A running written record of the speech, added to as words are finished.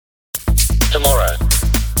Tomorrow.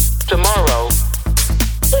 Tomorrow.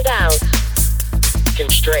 Without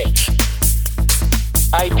Constraints.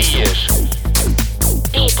 Ideas.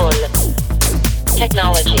 people,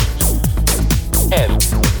 technology, And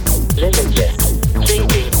limitless,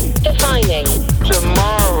 thinking. defining,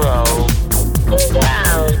 Tomorrow.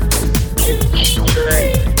 without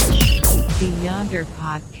Constraints. The Yondr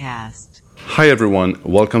Podcast. Hi everyone,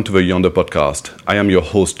 welcome to the Yondr Podcast. I am your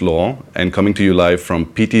host Laurent and coming to you live from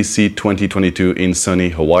PTC 2022 in sunny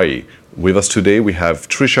Hawaii. With us today we have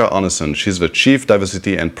Tricia Arneson. She's the Chief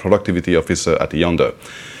Diversity and Productivity Officer at Yondr.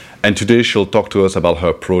 And today she'll talk to us about her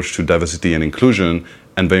approach to diversity and inclusion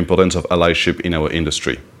and the importance of allyship in our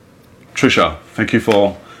industry. Tricia, thank you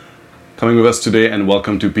for coming with us today and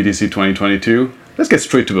welcome to PTC 2022. Let's get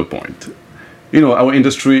straight to the point. Our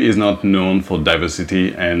industry is not known for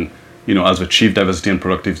diversity, and as the Chief Diversity and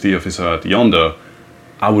Productivity Officer at Yondr,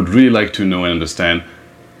 I would really like to know and understand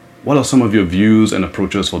what are some of your views and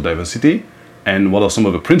approaches for diversity, and what are some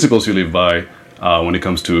of the principles you live by when it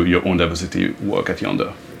comes to your own diversity work at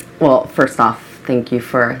Yondr. Well, first off, thank you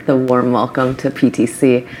for the warm welcome to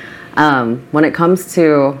PTC. When it comes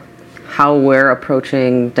to how we're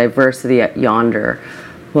approaching diversity at Yondr,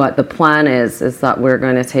 what the plan is that we're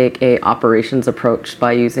going to take a operations approach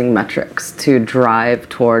by using metrics to drive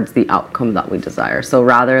towards the outcome that we desire. So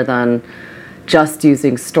rather than just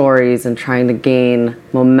using stories and trying to gain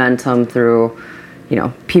momentum through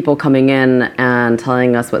people coming in and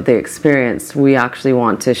telling us what they experienced, we actually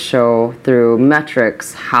want to show through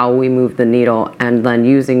metrics how we move the needle, and then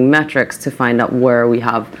using metrics to find out where we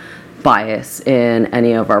have bias in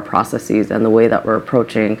any of our processes and the way that we're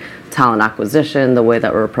approaching talent acquisition, the way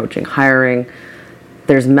that we're approaching hiring.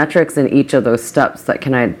 There's metrics in each of those steps that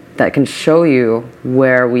can show you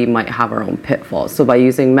where we might have our own pitfalls. So by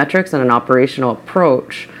using metrics and an operational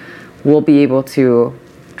approach, we'll be able to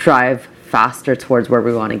drive faster towards where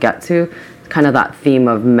we want to get to. Kind of that theme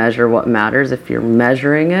of measure what matters. If you're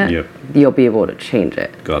measuring it, Yep. You'll be able to change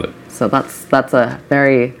it. Got it. So that's a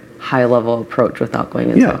very high level approach without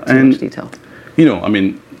going into too much detail.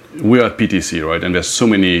 We're at PTC, right? And there's so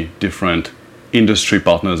many different industry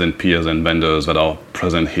partners and peers and vendors that are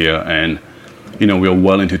present here. And, we're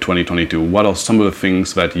well into 2022. What are some of the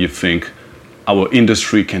things that you think our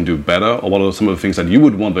industry can do better? Or what are some of the things that you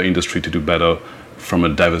would want the industry to do better from a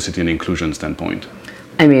diversity and inclusion standpoint?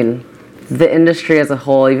 The industry as a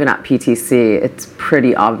whole, even at PTC, it's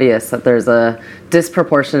pretty obvious that there's a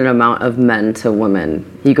disproportionate amount of men to women.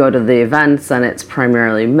 You go to the events and it's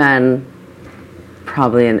primarily men,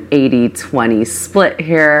 probably an 80-20 split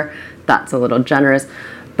here. That's a little generous.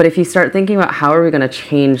 But if you start thinking about how are we going to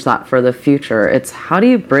change that for the future, it's how do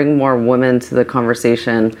you bring more women to the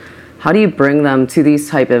conversation? How do you bring them to these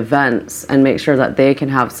type of events and make sure that they can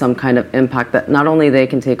have some kind of impact that not only they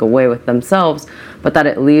can take away with themselves, but that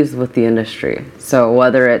it leaves with the industry? So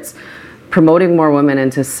whether it's promoting more women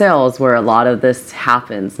into sales, where a lot of this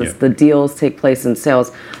happens, the deals take place in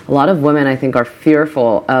sales. A lot of women, I think, are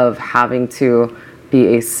fearful of having to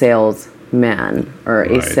be a salesman or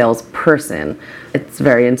a salesperson. It's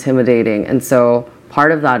very intimidating. And so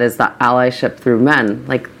part of that is that allyship through men.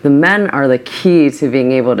 Like, the men are the key to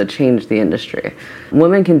being able to change the industry.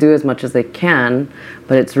 Women can do as much as they can,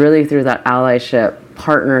 but it's really through that allyship,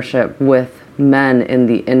 partnership with men in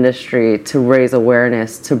the industry to raise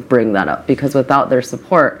awareness, to bring that up. Because without their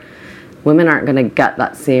support, women aren't going to get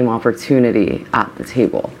that same opportunity at the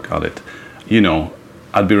table. Got it.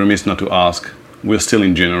 I'd be remiss not to ask, we're still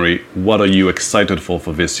in January. What are you excited for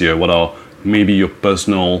this year? What are maybe your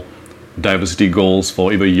personal diversity goals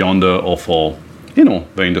for either Yondr or for,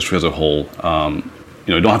 the industry as a whole?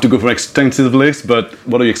 You don't have to go for an extensive list, but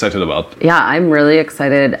what are you excited about? Yeah, I'm really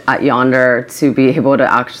excited at Yondr to be able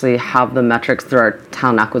to actually have the metrics through our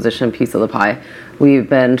talent acquisition piece of the pie. We've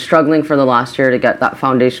been struggling for the last year to get that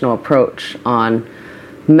foundational approach on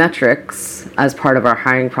metrics as part of our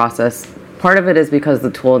hiring process. Part of it is because the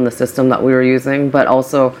tool and the system that we were using, but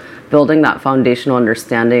also building that foundational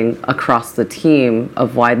understanding across the team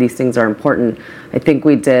of why these things are important. I think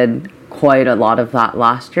we did quite a lot of that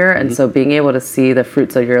last year. And so being able to see the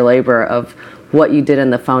fruits of your labor of what you did in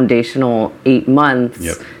the foundational 8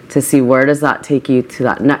 months to see where does that take you to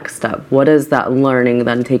that next step? What does that learning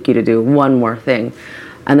then take you to do one more thing?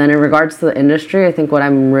 And then in regards to the industry, I think what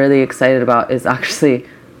I'm really excited about is actually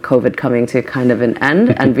COVID coming to kind of an end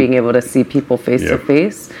and being able to see people face to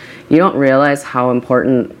face. You don't realize how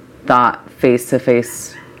important that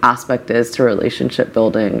face-to-face aspect is to relationship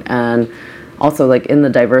building. And also, like, in the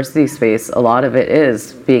diversity space, a lot of it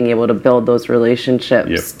is being able to build those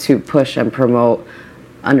relationships to push and promote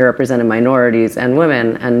underrepresented minorities and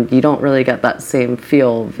women, and you don't really get that same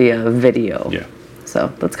feel via video. Yeah. So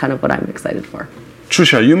that's kind of what I'm excited for.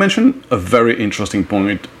 Tricia, you mentioned a very interesting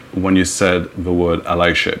point when you said the word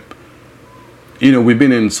allyship. You know, we've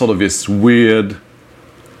been in sort of this weird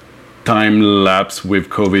time lapse with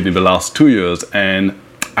COVID in the last 2 years, and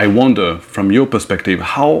I wonder, from your perspective,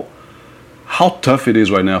 how tough it is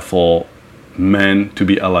right now for men to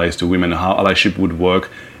be allies to women, how allyship would work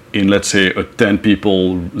in, let's say, a 10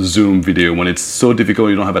 people Zoom video when it's so difficult,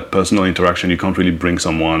 you don't have that personal interaction, you can't really bring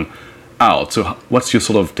someone out. So what's your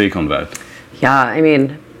sort of take on that? Yeah, I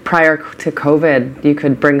mean, prior to COVID, you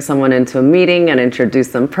could bring someone into a meeting and introduce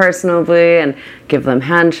them personally and give them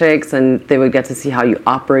handshakes, and they would get to see how you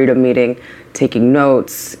operate a meeting, taking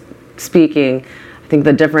notes, speaking. I think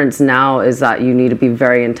the difference now is that you need to be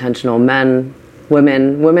very intentional. Men,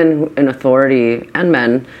 women in authority, and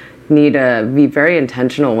men need to be very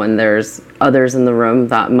intentional when there's others in the room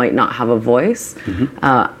that might not have a voice,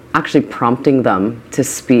 actually prompting them to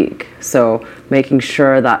speak. So making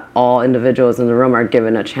sure that all individuals in the room are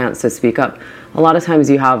given a chance to speak up. A lot of times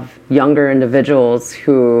you have younger individuals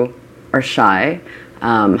who are shy,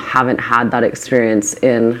 haven't had that experience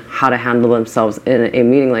in how to handle themselves in a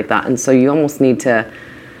meeting like that. And so you almost need to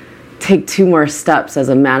take 2 more steps as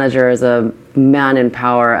a manager, as a man in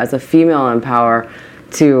power, as a female in power,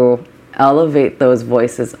 to elevate those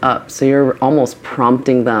voices up. So you're almost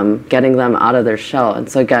prompting them, getting them out of their shell.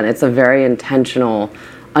 And so again, it's a very intentional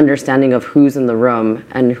understanding of who's in the room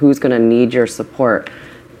and who's going to need your support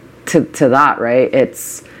to that, right?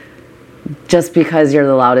 It's just because you're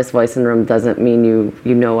the loudest voice in the room doesn't mean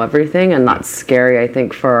you know everything. And that's scary, I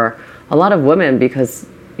think, for a lot of women, because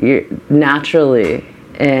you naturally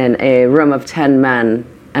in a room of 10 men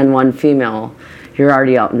and 1 female, you're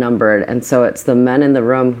already outnumbered. And so it's the men in the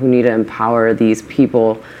room who need to empower these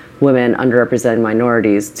people, women, underrepresented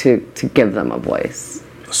minorities, to give them a voice.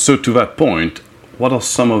 So to that point, what are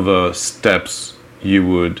some of the steps you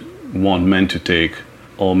would want men to take,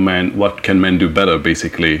 or what can men do better,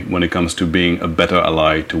 basically, when it comes to being a better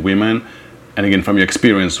ally to women? And again, from your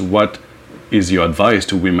experience, what is your advice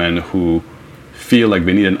to women who feel like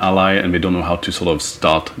they need an ally and they don't know how to sort of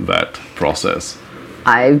start that process?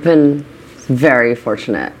 I've been very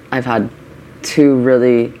fortunate. I've had 2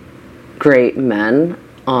 really great men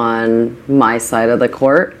on my side of the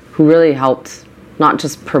court who really helped not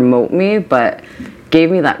just promote me, but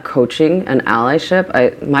gave me that coaching and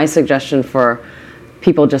allyship. My suggestion for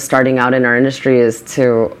people just starting out in our industry is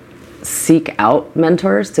to seek out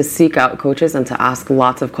mentors, to seek out coaches, and to ask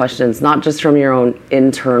lots of questions, not just from your own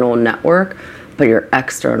internal network, but your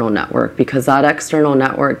external network, because that external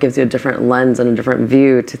network gives you a different lens and a different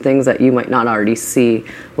view to things that you might not already see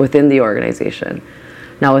within the organization.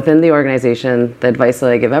 Now, within the organization, the advice that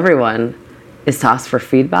I give everyone is to ask for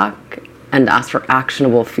feedback and ask for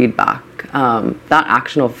actionable feedback. That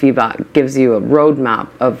actionable feedback gives you a roadmap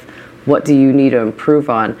of what do you need to improve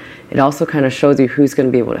on. It also kind of shows you who's going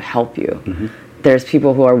to be able to help you. There's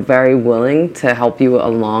people who are very willing to help you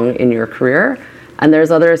along in your career, and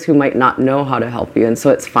there's others who might not know how to help you. And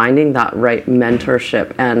so it's finding that right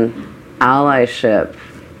mentorship and allyship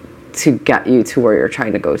to get you to where you're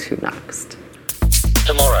trying to go to next.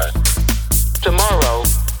 Tomorrow,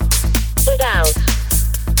 Without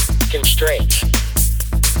constraints,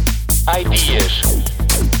 ideas,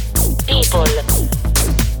 people,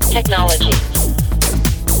 technology.